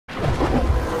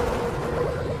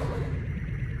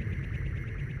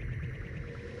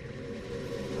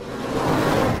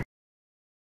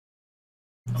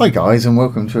Hi guys, and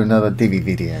welcome to another Divi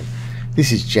video.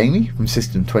 This is Jamie from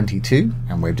System22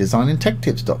 and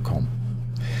webdesignandtechtips.com.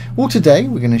 Well, today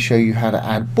we're going to show you how to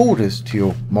add borders to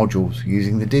your modules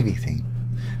using the Divi theme.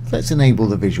 So let's enable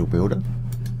the visual builder.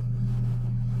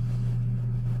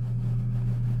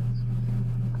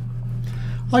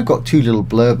 I've got two little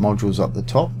blurb modules up the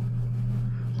top.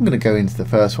 I'm going to go into the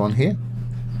first one here.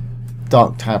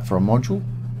 Dark tab for a module,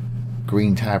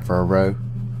 green tab for a row,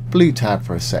 blue tab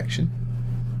for a section.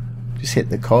 Just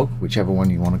hit the cog, whichever one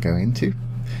you want to go into,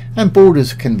 and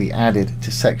borders can be added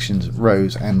to sections,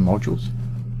 rows and modules.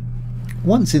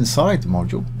 Once inside the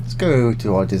module, let's go over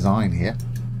to our design here,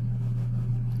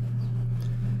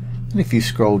 and if you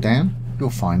scroll down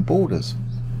you'll find borders.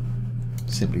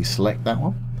 Simply select that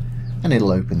one and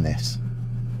it'll open this.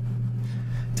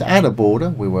 To add a border,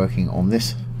 we're working on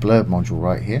this blurb module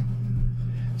right here.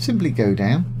 Simply go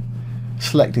down,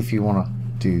 select if you want to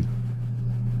do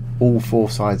all four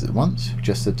sides at once,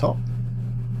 just the top,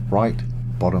 right,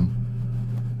 bottom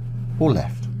or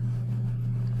left.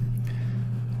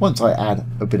 Once I add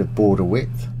a bit of border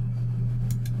width,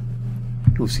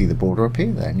 you'll see the border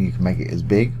appear there, and you can make it as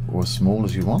big or as small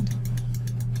as you want.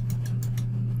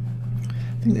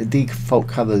 I think the default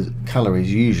color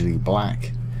is usually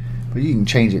black, but you can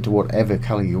change it to whatever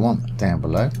color you want down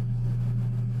below.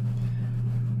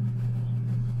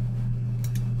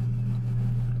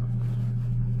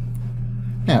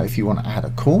 Now if you want to add a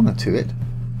corner to it,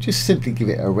 just simply give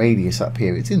it a radius up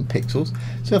here. It's in pixels,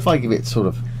 so if I give it sort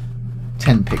of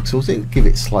 10 pixels, it'll give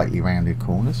it slightly rounded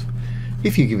corners.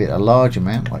 If you give it a large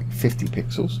amount, like 50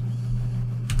 pixels,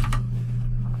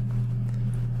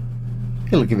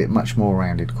 it'll give it much more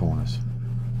rounded corners.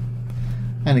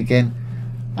 And again,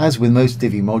 as with most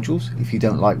Divi modules, if you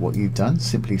don't like what you've done,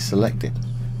 simply select it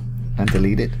and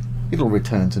delete it. It'll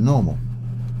return to normal.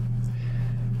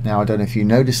 Now I don't know if you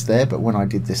noticed there, but when I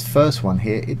did this first one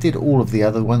here, it did all of the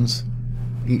other ones,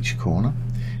 each corner.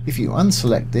 If you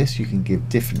unselect this, you can give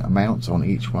different amounts on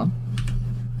each one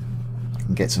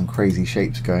and get some crazy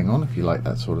shapes going on if you like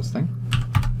that sort of thing.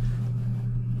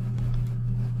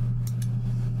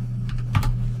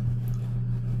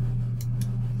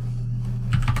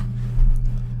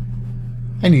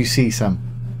 And you see some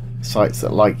sites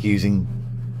that like using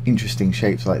interesting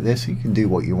shapes like this. You can do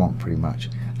what you want pretty much.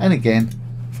 And again,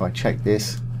 if I check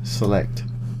this, select,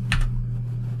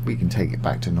 we can take it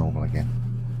back to normal again.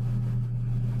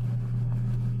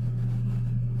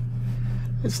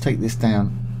 Let's take this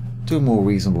down to a more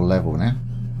reasonable level now.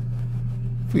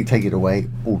 If we take it away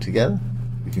altogether,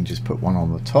 we can just put one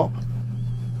on the top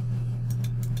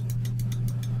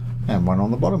and one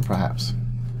on the bottom perhaps.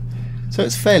 So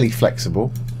it's fairly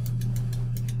flexible.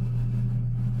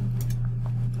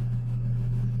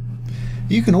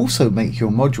 You can also make your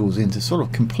modules into sort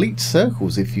of complete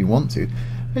circles if you want to.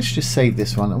 Let's just save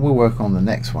this one and we'll work on the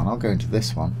next one. I'll go into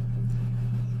this one.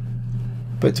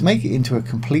 But to make it into a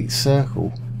complete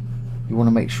circle, you want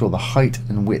to make sure the height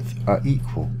and width are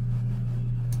equal.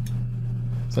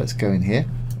 So let's go in here.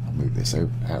 I'll move this out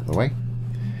of the way.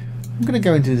 I'm going to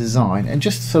go into design, and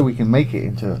just so we can make it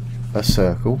into a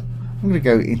circle, I'm going to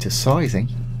go into sizing.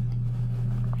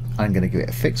 I'm going to give it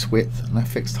a fixed width and a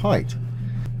fixed height.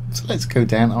 So let's go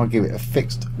down. I'll give it a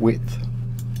fixed width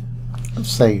of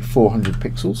say 400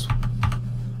 pixels.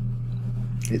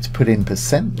 It's put in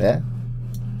percent there.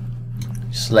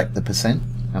 Select the percent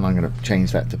and I'm going to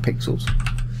change that to pixels.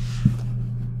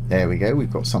 There we go. We've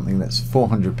got something that's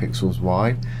 400 pixels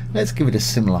wide. Let's give it a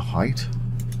similar height.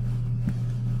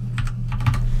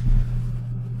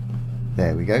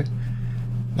 There we go.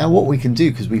 Now what we can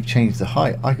do, because we've changed the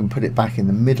height, I can put it back in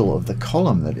the middle of the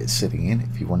column that it's sitting in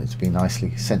if you want it to be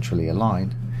nicely centrally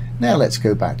aligned. Now let's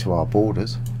go back to our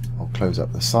borders. I'll close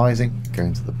up the sizing, go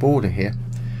into the border here,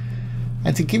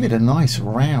 and to give it a nice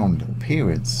round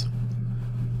appearance,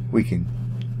 we can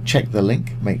check the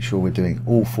link, make sure we're doing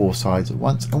all four sides at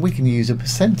once, and we can use a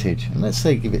percentage, and let's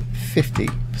say give it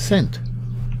 50%.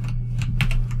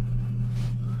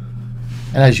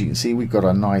 And as you can see, we've got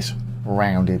a nice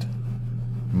rounded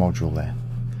module there,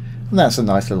 and that's a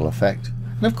nice little effect.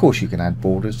 And of course you can add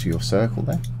borders to your circle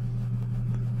there.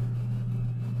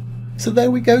 So there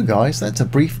we go guys, that's a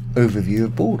brief overview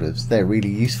of borders. They're really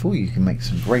useful. You can make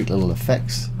some great little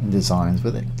effects and designs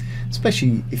with it,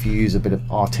 especially if you use a bit of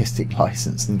artistic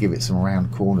license and give it some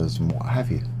round corners and what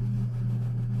have you.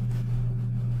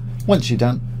 Once you're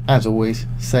done, as always,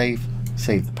 save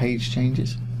the page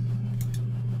changes.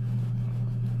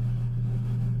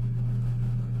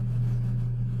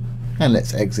 And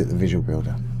let's exit the visual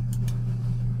builder.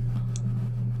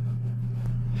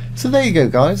 So there you go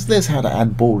guys, there's how to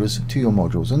add borders to your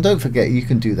modules, and don't forget you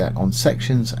can do that on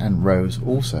sections and rows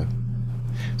also.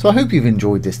 So I hope you've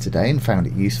enjoyed this today and found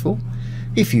it useful.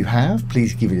 If you have,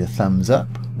 please give it a thumbs up,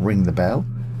 ring the bell,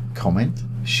 comment,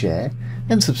 share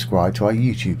and subscribe to our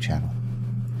YouTube channel.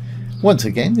 Once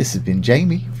again, this has been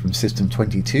Jamie from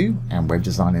System22 and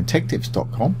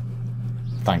webdesignandtechtips.com.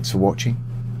 Thanks for watching.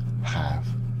 Have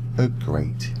a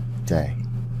great day.